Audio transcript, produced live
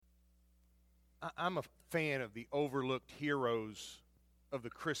I'm a fan of the overlooked heroes of the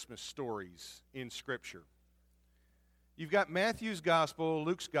Christmas stories in Scripture. You've got Matthew's Gospel,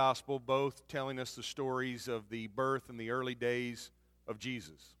 Luke's Gospel, both telling us the stories of the birth and the early days of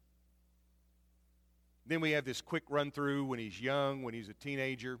Jesus. Then we have this quick run-through when he's young, when he's a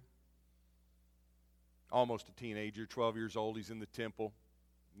teenager, almost a teenager, 12 years old, he's in the temple.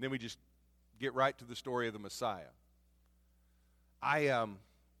 And then we just get right to the story of the Messiah.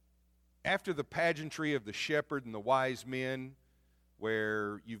 After the pageantry of the shepherd and the wise men,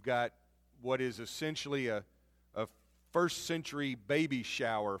 where you've got what is essentially a first century baby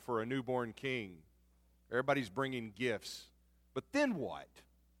shower for a newborn king. Everybody's bringing gifts. But then what?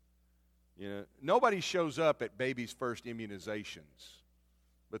 Nobody shows up at baby's first immunizations,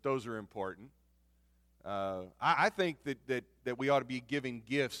 but those are important. I think that we ought to be giving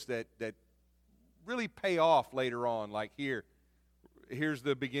gifts that really pay off later on. Like here's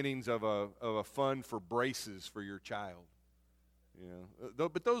the beginnings of a fund for braces for your child.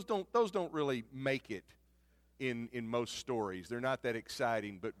 But those don't really make it in most stories. They're not that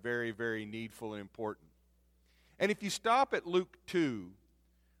exciting, but very, very needful and important. And if you stop at Luke 2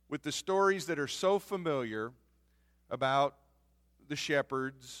 with the stories that are so familiar about the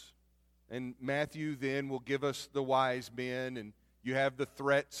shepherds, and Matthew then will give us the wise men, and you have the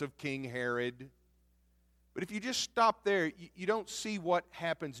threats of King Herod. But if you just stop there, you don't see what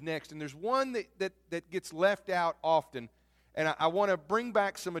happens next. And there's one that gets left out often, and I want to bring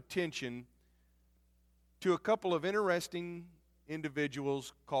back some attention to a couple of interesting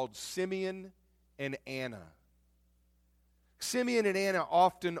individuals called Simeon and Anna. Simeon and Anna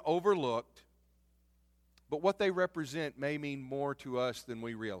often overlooked, but what they represent may mean more to us than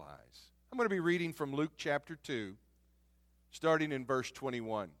we realize. I'm going to be reading from Luke chapter 2, starting in verse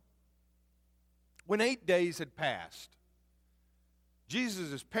 21. When 8 days had passed,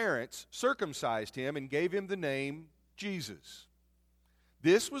 Jesus' parents circumcised him and gave him the name Jesus.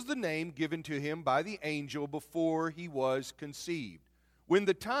 This was the name given to him by the angel before he was conceived. When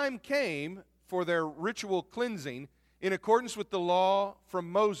the time came for their ritual cleansing, in accordance with the law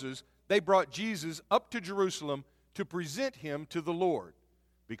from Moses, they brought Jesus up to Jerusalem to present him to the Lord.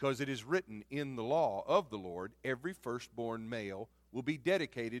 Because it is written in the law of the Lord, every firstborn male will be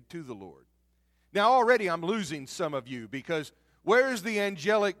dedicated to the Lord. Now already I'm losing some of you, because where's the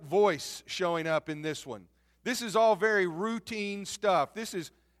angelic voice showing up in this one? This is all very routine stuff. This is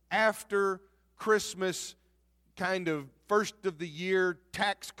after Christmas, kind of first of the year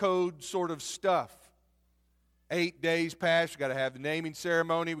tax code sort of stuff. 8 days passed. We've got to have the naming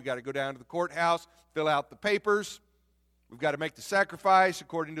ceremony. We've got to go down to the courthouse, fill out the papers. We've got to make the sacrifice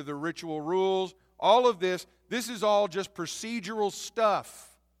according to the ritual rules. All of this is all just procedural stuff.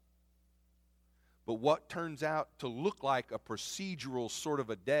 But what turns out to look like a procedural sort of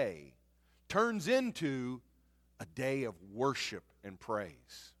a day turns into a day of worship and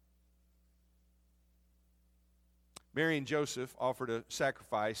praise. Mary and Joseph offered a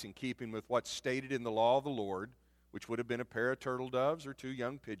sacrifice in keeping with what's stated in the law of the Lord, which would have been a pair of turtle doves or 2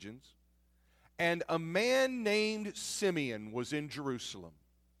 young pigeons. And a man named Simeon was in Jerusalem.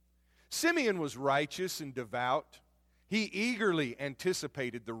 Simeon was righteous and devout. He eagerly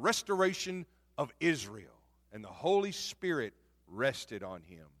anticipated the restoration of Israel, and the Holy Spirit rested on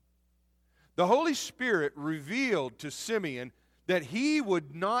him. The Holy Spirit revealed to Simeon that he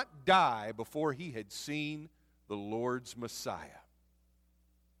would not die before he had seen the Lord's Messiah.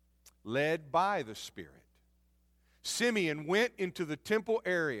 Led by the Spirit, Simeon went into the temple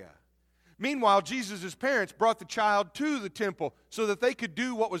area. Meanwhile, Jesus' parents brought the child to the temple so that they could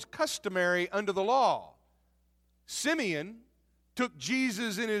do what was customary under the law. Simeon took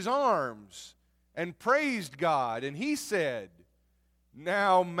Jesus in his arms and praised God, and he said,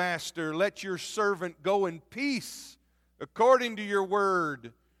 "Now, Master, let your servant go in peace according to your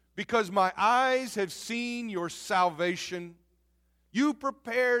word, because my eyes have seen your salvation. You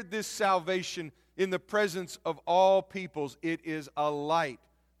prepared this salvation in the presence of all peoples. It is a light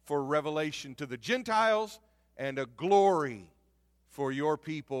for revelation to the Gentiles and a glory for your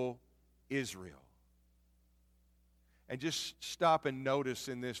people, Israel." And just stop and notice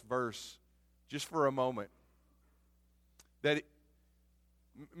in this verse, just for a moment, that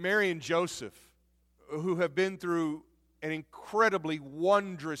Mary and Joseph, who have been through an incredibly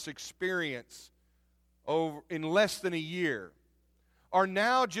wondrous experience in less than a year, are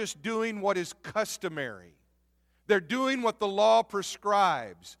now just doing what is customary. They're doing what the law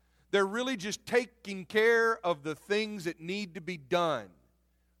prescribes. They're really just taking care of the things that need to be done.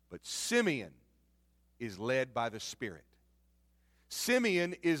 But Simeon is led by the Spirit.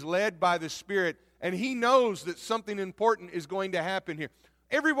 Simeon is led by the Spirit, and he knows that something important is going to happen here.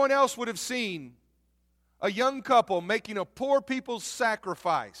 Everyone else would have seen a young couple making a poor people's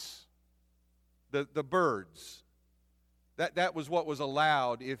sacrifice, the birds. That was what was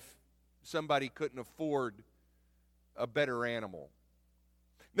allowed if somebody couldn't afford a better animal.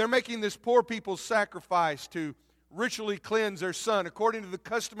 They're making this poor people's sacrifice to ritually cleanse their son according to the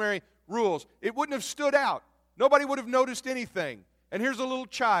customary rules. It wouldn't have stood out. Nobody would have noticed anything. And here's a little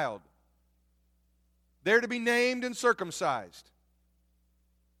child there to be named and circumcised,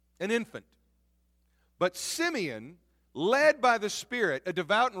 an infant. But Simeon, led by the Spirit, a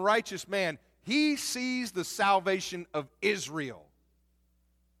devout and righteous man, he sees the salvation of Israel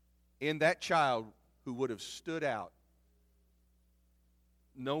in that child who would have stood out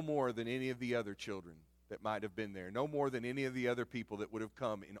no more than any of the other children that might have been there, no more than any of the other people that would have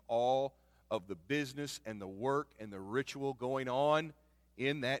come in all of the business and the work and the ritual going on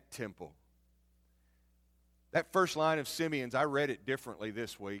in that temple. That first line of Simeon's, I read it differently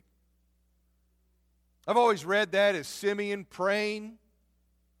this week. I've always read that as Simeon praying.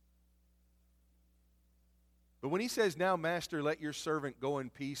 But when he says, "Now, Master, let your servant go in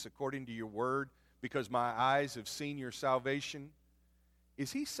peace according to your word, because my eyes have seen your salvation,"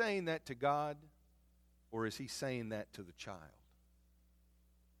 is he saying that to God, or is he saying that to the child?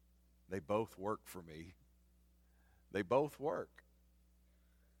 They both work for me. They both work.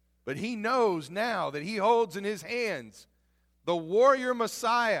 But he knows now that he holds in his hands the warrior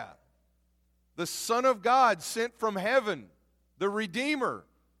Messiah, the Son of God sent from heaven, the Redeemer,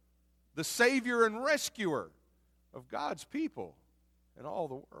 the Savior and Rescuer of God's people and all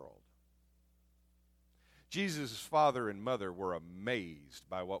the world. Jesus' father and mother were amazed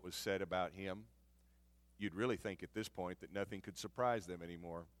by what was said about him. You'd really think at this point that nothing could surprise them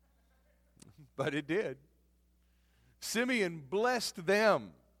anymore. But it did. Simeon blessed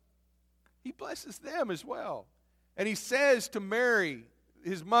them. He blesses them as well. And he says to Mary,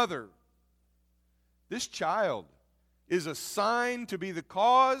 his mother, "This child is a sign to be the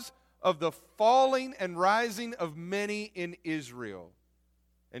cause of the falling and rising of many in Israel,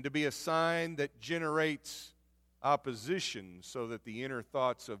 and to be a sign that generates opposition, so that the inner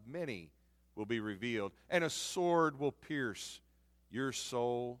thoughts of many will be revealed, and a sword will pierce your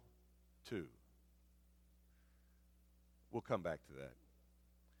soul too." We'll come back to that.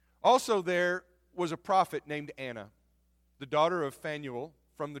 Also, there was a prophet named Anna, the daughter of Phanuel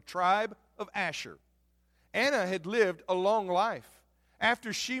from the tribe of Asher. Anna had lived a long life.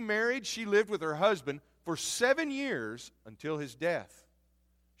 After she married, she lived with her husband for 7 years until his death.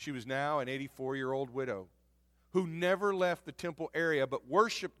 She was now an 84-year-old widow who never left the temple area but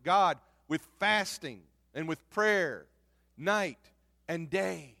worshiped God with fasting and with prayer, night and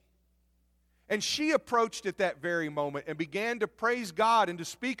day. And she approached at that very moment and began to praise God and to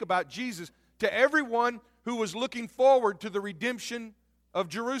speak about Jesus to everyone who was looking forward to the redemption of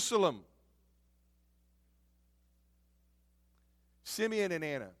Jerusalem. Simeon and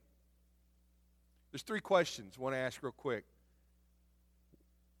Anna. There's 3 questions I want to ask real quick.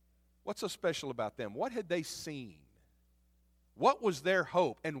 What's so special about them? What had they seen? What was their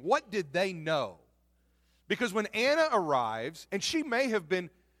hope? And what did they know? Because when Anna arrives, and she may have been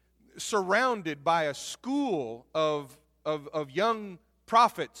surrounded by a school of young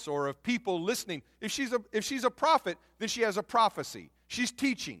prophets or of people listening. If she's a prophet, then she has a prophecy. She's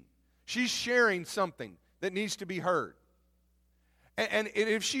teaching. She's sharing something that needs to be heard. And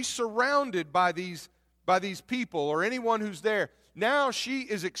if she's surrounded by these people or anyone who's there, now she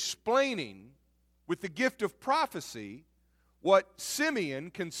is explaining with the gift of prophecy what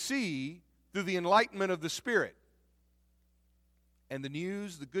Simeon can see through the enlightenment of the Spirit. And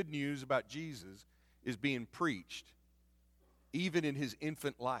the good news about Jesus is being preached even in his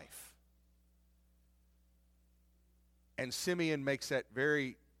infant life. And Simeon makes that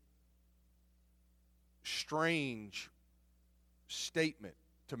very strange statement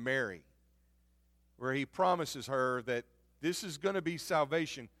to Mary, where he promises her that this is going to be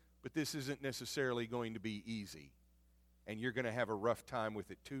salvation, but this isn't necessarily going to be easy. And you're going to have a rough time with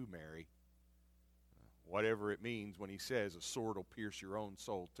it too, Mary. Whatever it means when he says a sword will pierce your own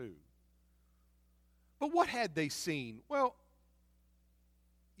soul too. But what had they seen? Well,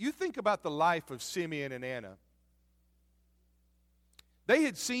 you think about the life of Simeon and Anna. They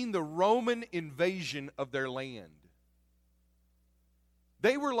had seen the Roman invasion of their land.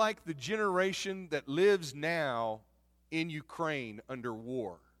 They were like the generation that lives now in Ukraine under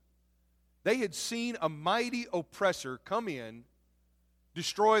war. They had seen a mighty oppressor come in,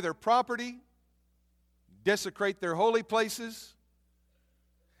 destroy their property, desecrate their holy places,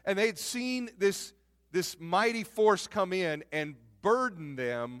 and they had seen this mighty force come in and burden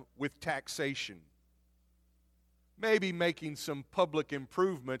them with taxation. maybe making some public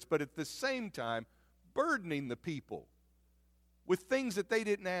improvements, but at the same time, burdening the people with things that they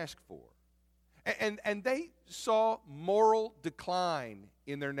didn't ask for. And they saw moral decline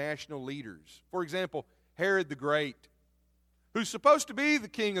in their national leaders. For example, Herod the Great, who's supposed to be the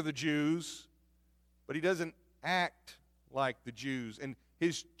king of the Jews, but he doesn't act like the Jews. And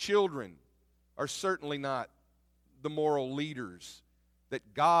his children are certainly not the moral leaders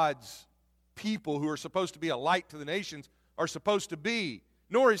that God's people, who are supposed to be a light to the nations, are supposed to be,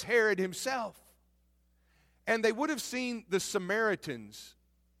 nor is Herod himself. And they would have seen the Samaritans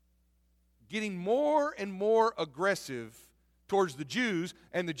getting more and more aggressive towards the Jews,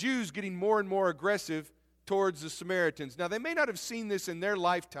 and the Jews getting more and more aggressive towards the Samaritans. Now, they may not have seen this in their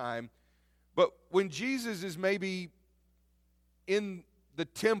lifetime, but when Jesus is maybe in the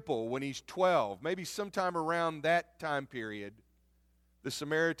temple when he's 12, maybe sometime around that time period, the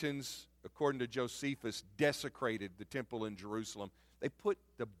Samaritans, according to Josephus, desecrated the temple in Jerusalem. They put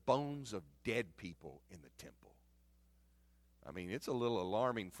the bones of dead people in the temple. I mean, it's a little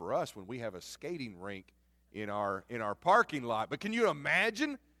alarming for us when we have a skating rink in our parking lot. But can you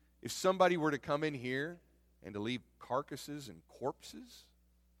imagine if somebody were to come in here and to leave carcasses and corpses?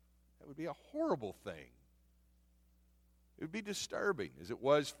 That would be a horrible thing. It would be disturbing, as it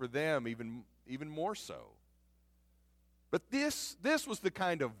was for them, even more so. But this was the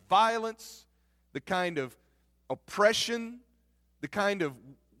kind of violence, the kind of oppression, the kind of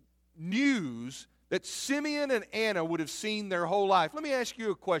news that Simeon and Anna would have seen their whole life. Let me ask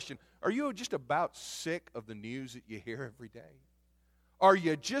you a question. Are you just about sick of the news that you hear every day? Are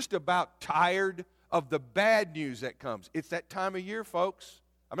you just about tired of the bad news that comes? It's that time of year, folks.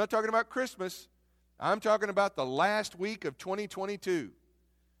 I'm not talking about Christmas. I'm talking about the last week of 2022.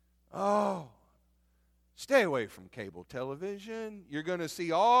 Oh, stay away from cable television. You're going to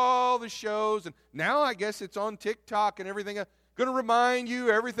see all the shows. And now I guess it's on TikTok and everything. Going to remind you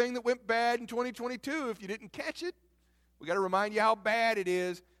everything that went bad in 2022. If you didn't catch it, we got to remind you how bad it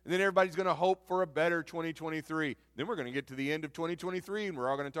is. And then everybody's going to hope for a better 2023. Then we're going to get to the end of 2023 and we're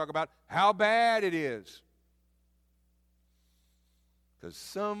all going to talk about how bad it is. Because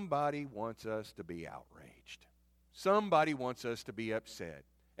somebody wants us to be outraged. Somebody wants us to be upset.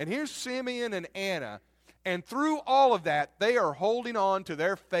 And here's Simeon and Anna, and through all of that, they are holding on to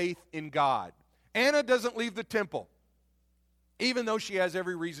their faith in God. Anna doesn't leave the temple, even though she has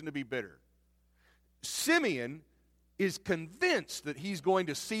every reason to be bitter. Simeon is convinced that he's going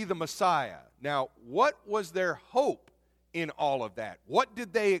to see the Messiah. Now, what was their hope in all of that? What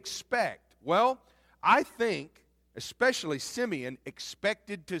did they expect? Well, I think especially Simeon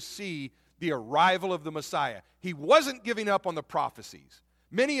expected to see the arrival of the Messiah. He wasn't giving up on the prophecies.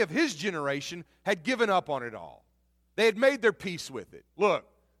 Many of his generation had given up on it all. They had made their peace with it. Look,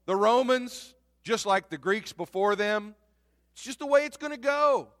 the Romans, just like the Greeks before them, it's just the way it's going to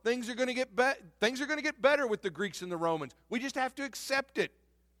go. Things are going to get better with the Greeks and the Romans. We just have to accept it.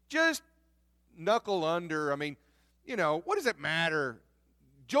 Just knuckle under. I mean, what does it matter?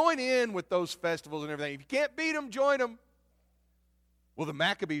 Join in with those festivals and everything. If you can't beat them, join them. Well, the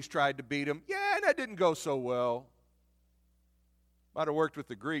Maccabees tried to beat them. Yeah, that didn't go so well. Might have worked with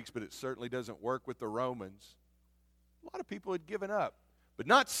the Greeks, but it certainly doesn't work with the Romans. A lot of people had given up, but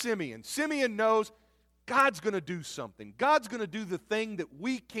not Simeon. Simeon knows God's going to do something. God's going to do the thing that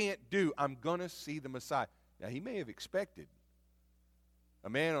we can't do. I'm going to see the Messiah. Now, he may have expected a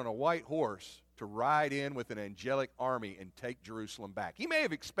man on a white horse to ride in with an angelic army and take Jerusalem back. He may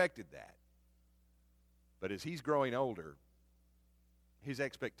have expected that. But as he's growing older, his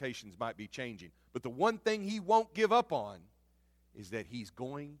expectations might be changing. But the one thing he won't give up on is that he's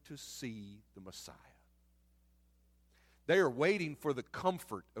going to see the Messiah. They are waiting for the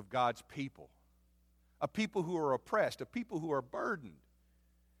comfort of God's people, a people who are oppressed, a people who are burdened.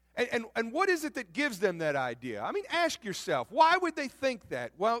 And what is it that gives them that idea? I mean, ask yourself, why would they think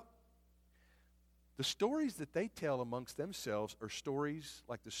that? Well, the stories that they tell amongst themselves are stories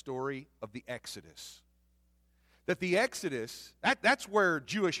like the story of the Exodus. That the Exodus, that's where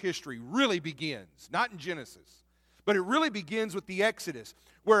Jewish history really begins, not in Genesis. But it really begins with the Exodus,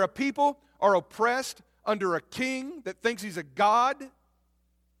 where a people are oppressed under a king that thinks he's a god,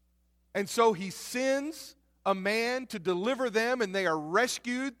 and so he sends a man to deliver them, and they are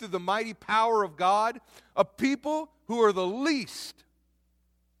rescued through the mighty power of God. A people who are the least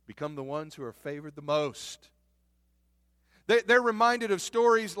become the ones who are favored the most. They're reminded of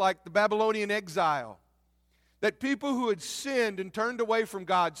stories like the Babylonian exile, that people who had sinned and turned away from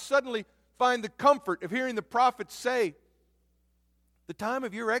God suddenly find the comfort of hearing the prophets say, the time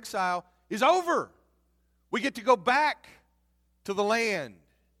of your exile is over. We get to go back to the land.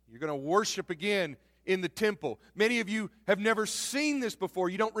 You're going to worship again in the temple. Many of you have never seen this before.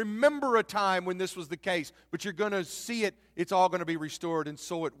 You don't remember a time when this was the case, but you're going to see it. It's all going to be restored, and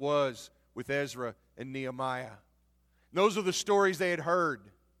so it was with Ezra and Nehemiah. And those are the stories they had heard.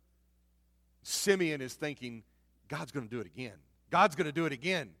 Simeon is thinking, God's going to do it again. God's going to do it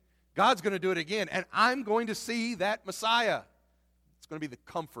again. God's going to do it again, and I'm going to see that Messiah. It's going to be the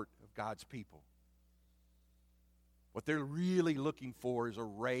comfort of God's people. What they're really looking for is a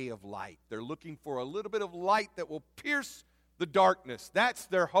ray of light. They're looking for a little bit of light that will pierce the darkness. That's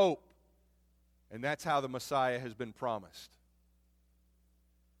their hope. And that's how the Messiah has been promised.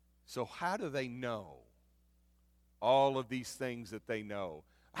 So how do they know all of these things that they know?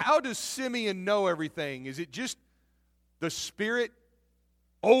 How does Simeon know everything? Is it just the Spirit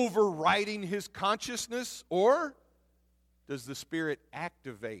overriding his consciousness? Or does the Spirit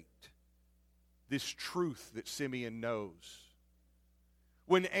activate this truth that Simeon knows?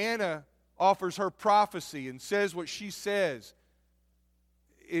 When Anna offers her prophecy and says what she says,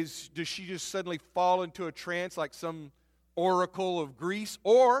 does she just suddenly fall into a trance like some oracle of Greece?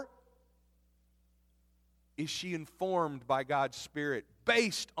 Or is she informed by God's Spirit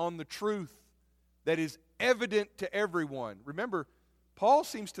based on the truth that is evident to everyone? Remember, Paul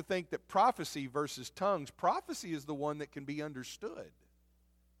seems to think that prophecy versus tongues, prophecy is the one that can be understood.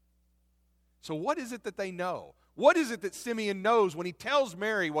 So what is it that they know? What is it that Simeon knows when he tells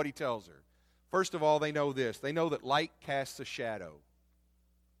Mary what he tells her? First of all, they know this. They know that light casts a shadow.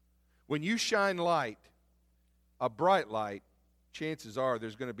 When you shine light, a bright light, chances are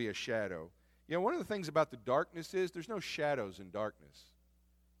there's going to be a shadow. You know, one of the things about the darkness is there's no shadows in darkness.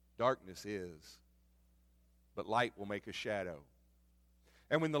 Darkness is. But light will make a shadow.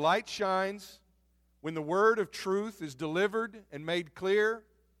 And when the light shines, when the word of truth is delivered and made clear,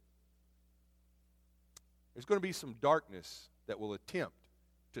 there's going to be some darkness that will attempt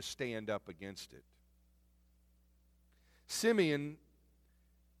to stand up against it. Simeon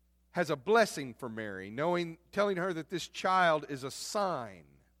has a blessing for Mary, telling her that this child is a sign.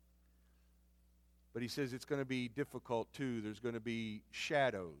 But he says it's going to be difficult too. There's going to be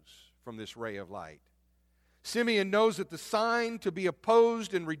shadows from this ray of light. Simeon knows that the sign to be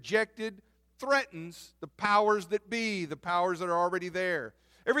opposed and rejected threatens the powers that be, the powers that are already there.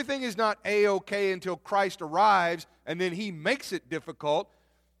 Everything is not A-okay until Christ arrives and then he makes it difficult.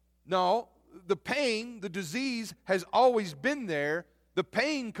 No, the pain, the disease has always been there. The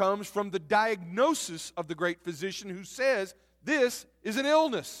pain comes from the diagnosis of the great physician who says this is an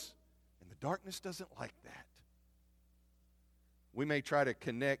illness. And the darkness doesn't like that. We may try to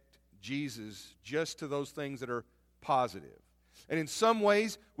connect Jesus just to those things that are positive. And in some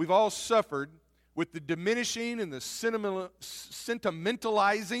ways, we've all suffered with the diminishing and the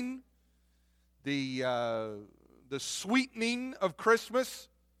sentimentalizing, the sweetening of Christmas,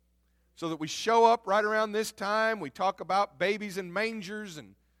 so that we show up right around this time, we talk about babies in mangers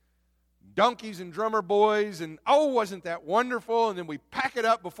and donkeys and drummer boys, and oh, wasn't that wonderful? And then we pack it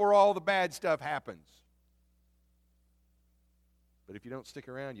up before all the bad stuff happens. But if you don't stick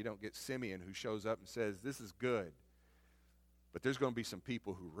around, you don't get Simeon who shows up and says, this is good. But there's going to be some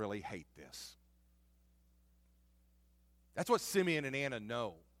people who really hate this. That's what Simeon and Anna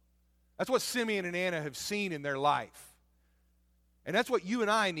know. That's what Simeon and Anna have seen in their life. And that's what you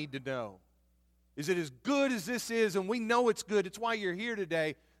and I need to know. Is that as good as this is, and we know it's good, it's why you're here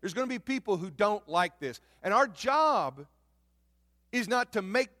today, there's going to be people who don't like this. And our job is not to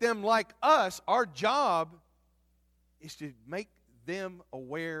make them like us. Our job is to make them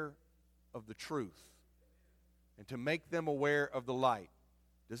aware of the truth and to make them aware of the light.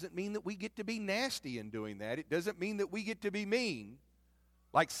 Doesn't mean that we get to be nasty in doing that. It doesn't mean that we get to be mean.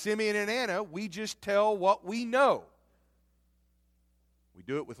 Like Simeon and Anna, we just tell what we know. We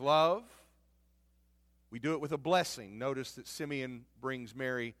do it with love. We do it with a blessing. Notice that Simeon brings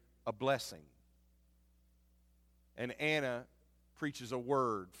Mary a blessing. And Anna preaches a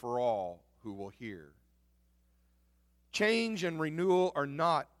word for all who will hear. Change and renewal are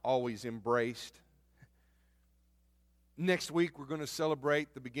not always embraced. Next week, we're going to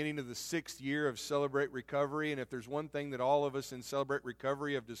celebrate the beginning of the 6th year of Celebrate Recovery. And if there's one thing that all of us in Celebrate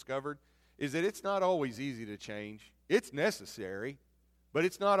Recovery have discovered, is that it's not always easy to change. It's necessary, but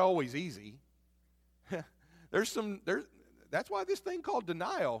it's not always easy. That's why this thing called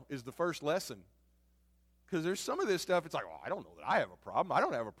denial is the first lesson. Because there's some of this stuff, it's like, oh, I don't know that I have a problem. I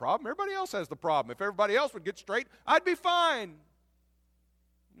don't have a problem. Everybody else has the problem. If everybody else would get straight, I'd be fine.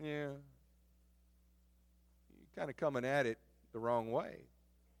 Yeah. You're kind of coming at it the wrong way.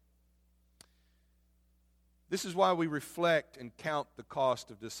 This is why we reflect and count the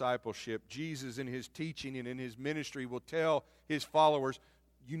cost of discipleship. Jesus, in his teaching and in his ministry, will tell his followers,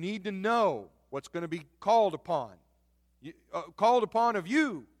 you need to know what's going to be called upon. Called upon of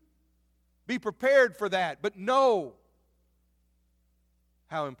you. Be prepared for that, but know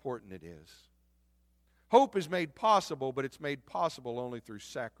how important it is. Hope is made possible, but it's made possible only through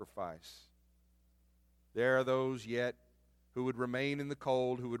sacrifice. There are those yet who would remain in the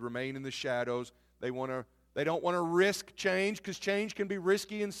cold, who would remain in the shadows. They don't want to risk change because change can be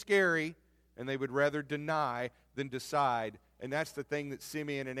risky and scary, and they would rather deny than decide. And that's the thing that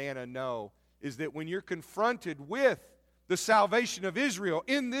Simeon and Anna know, is that when you're confronted with the salvation of Israel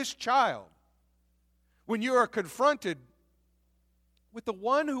in this child, when you are confronted with the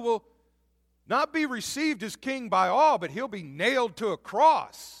one who will not be received as king by all, but he'll be nailed to a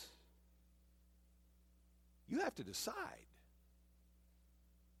cross, you have to decide.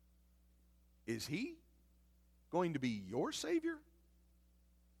 Is he going to be your Savior,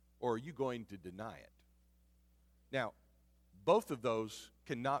 or are you going to deny it? Now, both of those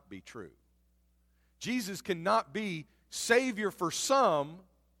cannot be true. Jesus cannot be Savior for some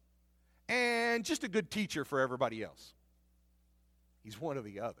and just a good teacher for everybody else. He's one or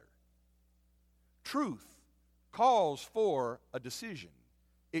the other. Truth calls for a decision.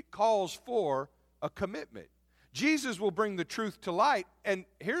 It calls for a commitment. Jesus will bring the truth to light, and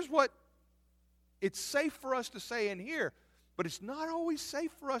here's what it's safe for us to say in here, but it's not always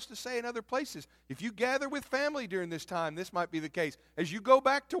safe for us to say in other places. If you gather with family during this time, this might be the case. As you go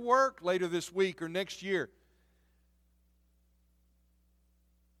back to work later this week or next year,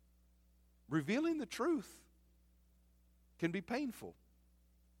 revealing the truth can be painful,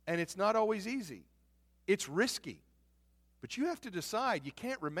 and it's not always easy. It's risky, but you have to decide. You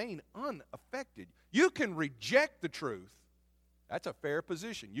can't remain unaffected. You can reject the truth. That's a fair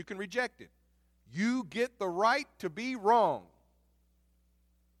position. You can reject it. You get the right to be wrong.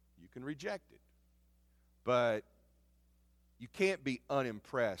 You can reject it. But you can't be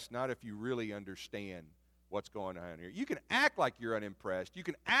unimpressed, not if you really understand what's going on here. You can act like you're unimpressed. You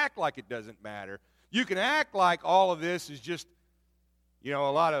can act like it doesn't matter. You can act like all of this is just, a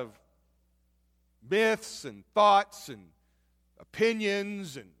lot of myths and thoughts and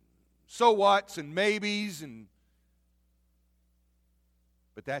opinions and so whats and maybes,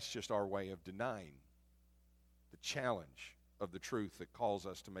 but that's just our way of denying the challenge of the truth that calls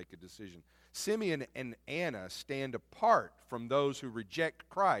us to make a decision. Simeon and Anna stand apart from those who reject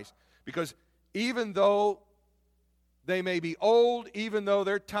Christ because even though they may be old, even though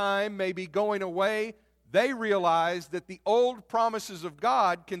their time may be going away, they realize that the old promises of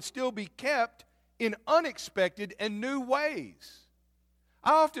God can still be kept in unexpected and new ways.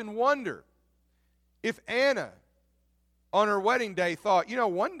 I often wonder if Anna, on her wedding day, thought,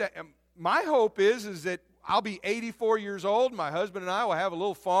 one day, my hope is that I'll be 84 years old, my husband and I will have a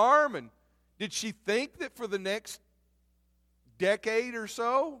little farm, and did she think that for the next decade or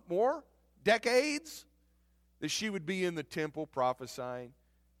so, more decades, that she would be in the temple prophesying?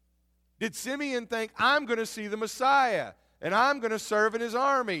 Did Simeon think, I'm going to see the Messiah, and I'm going to serve in his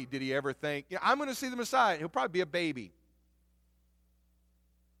army? Did he ever think, I'm going to see the Messiah, and he'll probably be a baby?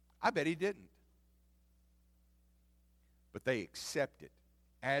 I bet he didn't. But they accept it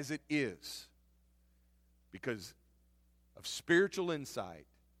as it is because of spiritual insight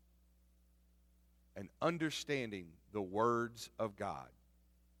and understanding the words of God.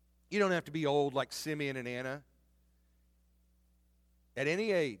 You don't have to be old like Simeon and Anna. At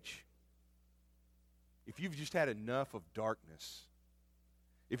any age, if you've just had enough of darkness,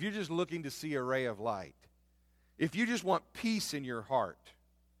 if you're just looking to see a ray of light, if you just want peace in your heart,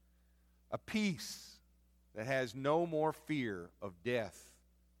 a peace that has no more fear of death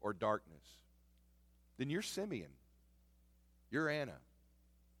or darkness, then you're Simeon. You're Anna.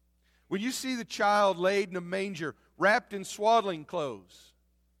 When you see the child laid in a manger, wrapped in swaddling clothes,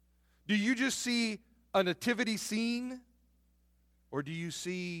 do you just see a nativity scene, or do you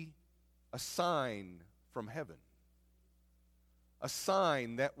see a sign from heaven? A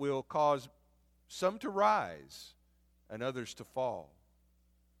sign that will cause some to rise and others to fall.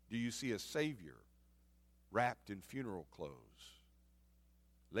 Do you see a Savior wrapped in funeral clothes,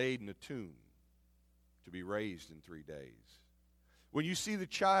 laid in a tomb to be raised in 3 days? When you see the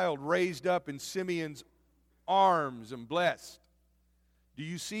child raised up in Simeon's arms and blessed, do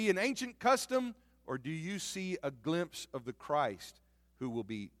you see an ancient custom, or do you see a glimpse of the Christ who will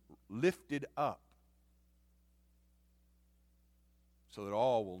be lifted up so that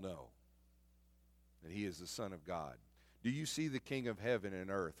all will know that he is the Son of God? Do you see the King of heaven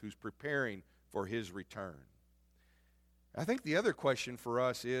and earth who's preparing for his return? I think the other question for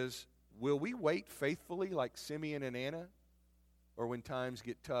us is, will we wait faithfully like Simeon and Anna? Or when times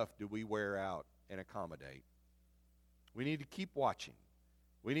get tough, do we wear out and accommodate? We need to keep watching.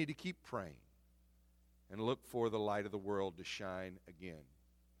 We need to keep praying. and look for the light of the world to shine again.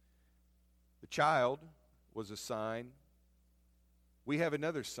 The child was a sign. We have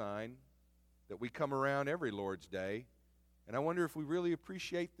another sign that we come around every Lord's Day, and I wonder if we really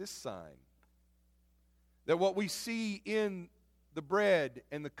appreciate this sign. That what we see in the bread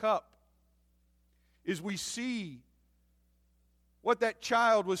and the cup is we see what that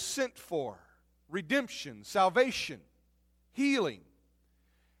child was sent for: redemption, salvation, healing.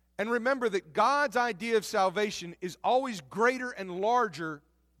 And remember that God's idea of salvation is always greater and larger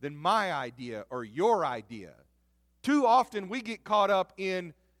than my idea or your idea. Too often we get caught up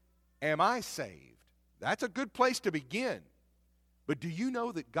in, am I saved? That's a good place to begin. But do you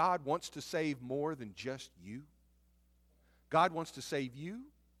know that God wants to save more than just you? God wants to save you,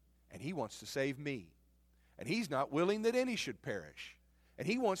 and He wants to save me. And He's not willing that any should perish. And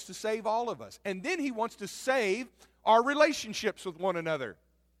He wants to save all of us. And then He wants to save our relationships with one another.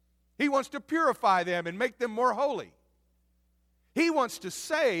 He wants to purify them and make them more holy. He wants to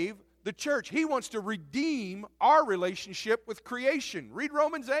save the church. He wants to redeem our relationship with creation. Read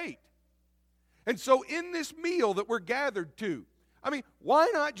Romans 8. And so in this meal that we're gathered to,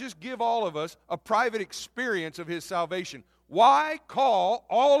 why not just give all of us a private experience of His salvation? Why call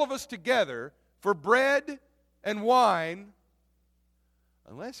all of us together for bread and wine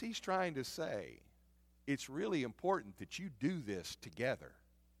unless He's trying to say it's really important that you do this together?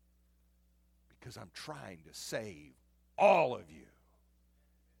 Because I'm trying to save all of you.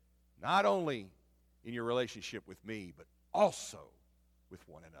 Not only in your relationship with me, but also with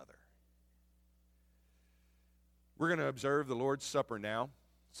one another. We're going to observe the Lord's Supper now.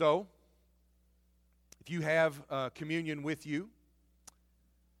 So, if you have communion with you,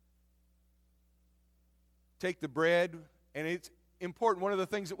 take the bread. And it's important. One of the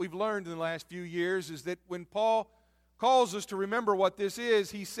things that we've learned in the last few years is that when Paul calls us to remember what this is,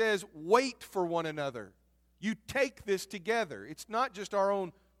 he says, wait for one another. You take this together. It's not just our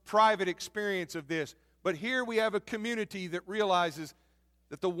own private experience of this, but here we have a community that realizes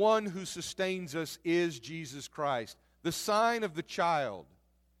that the one who sustains us is Jesus Christ. The sign of the child.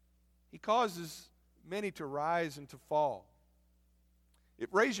 He causes many to rise and to fall.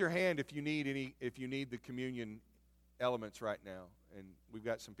 Raise your hand if you need the communion elements right now. And we've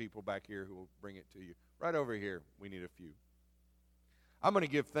got some people back here who will bring it to you. Right over here, we need a few. I'm going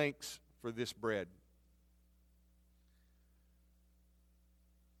to give thanks for this bread.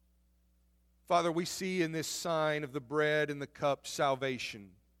 Father, we see in this sign of the bread and the cup salvation.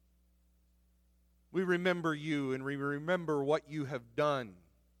 We remember you and we remember what you have done.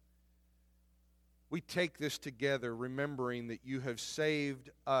 We take this together, remembering that you have saved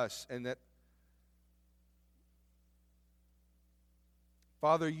us and that,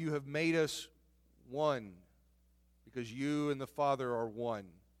 Father, you have made us one because you and the Father are one.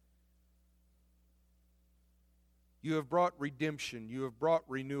 You have brought redemption. You have brought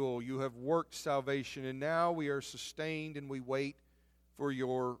renewal. You have worked salvation. And now we are sustained and we wait for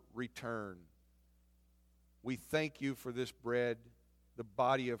your return. We thank you for this bread, the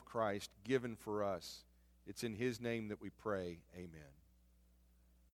body of Christ given for us. It's in His name that we pray. Amen.